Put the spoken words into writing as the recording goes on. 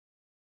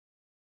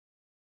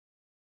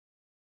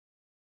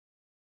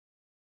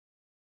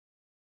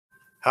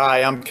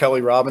Hi, I'm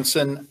Kelly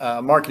Robinson,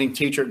 marketing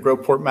teacher at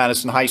Groveport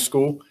Madison High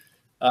School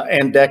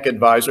and DEC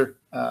advisor.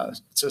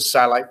 It's a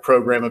satellite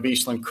program of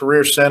Eastland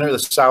Career Center, the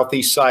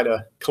southeast side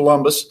of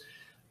Columbus.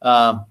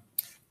 Want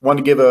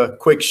to give a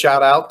quick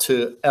shout out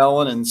to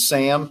Ellen and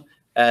Sam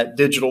at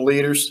Digital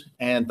Leaders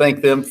and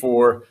thank them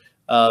for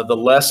the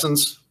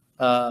lessons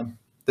that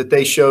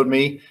they showed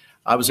me.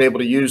 I was able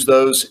to use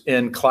those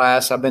in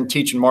class. I've been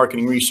teaching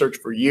marketing research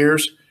for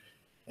years.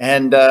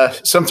 And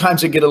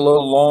sometimes it get a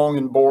little long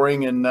and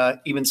boring and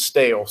even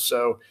stale.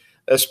 So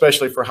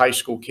especially for high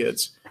school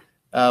kids,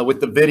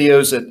 with the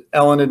videos that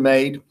Ellen had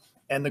made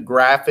and the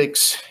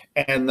graphics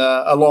and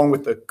along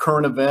with the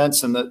current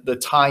events and the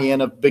tie-in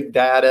of big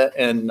data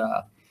and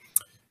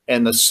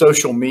the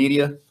social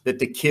media that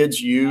the kids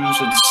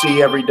use and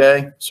see every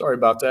day. Sorry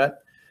about that.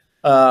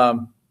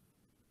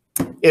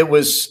 It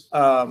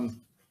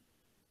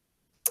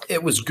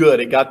was good.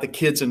 It got the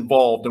kids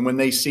involved. And when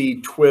they see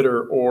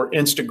Twitter or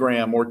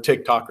Instagram or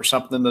TikTok or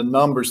something, the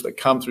numbers that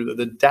come through,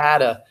 the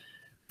data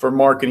for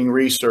marketing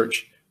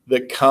research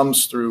that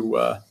comes through,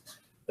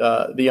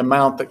 the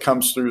amount that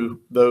comes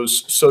through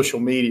those social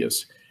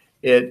medias,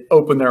 it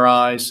opened their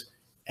eyes.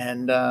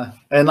 And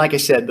like I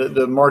said,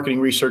 the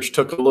marketing research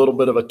took a little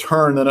bit of a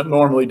turn than it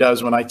normally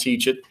does when I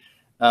teach it.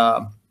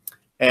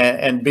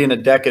 And being a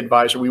DEC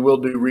advisor, we will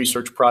do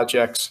research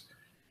projects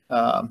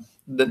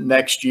the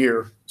next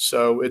year.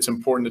 So it's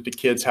important that the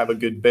kids have a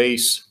good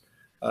base,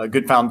 a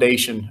good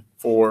foundation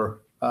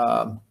for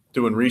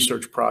doing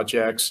research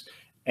projects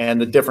and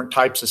the different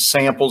types of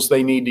samples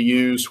they need to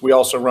use. We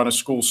also run a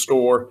school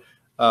store.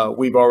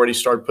 We've already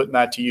started putting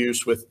that to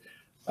use with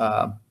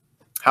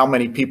how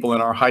many people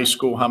in our high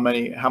school, how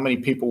many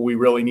people we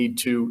really need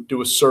to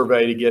do a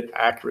survey to get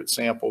accurate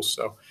samples.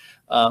 So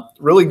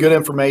really good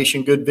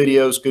information, good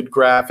videos, good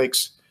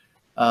graphics.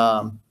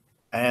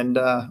 And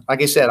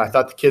like I said, I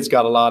thought the kids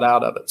got a lot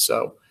out of it.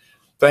 So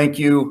thank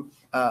you,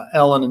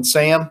 Ellen and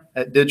Sam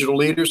at Digital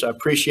Leaders. I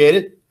appreciate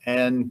it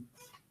and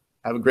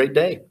have a great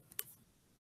day.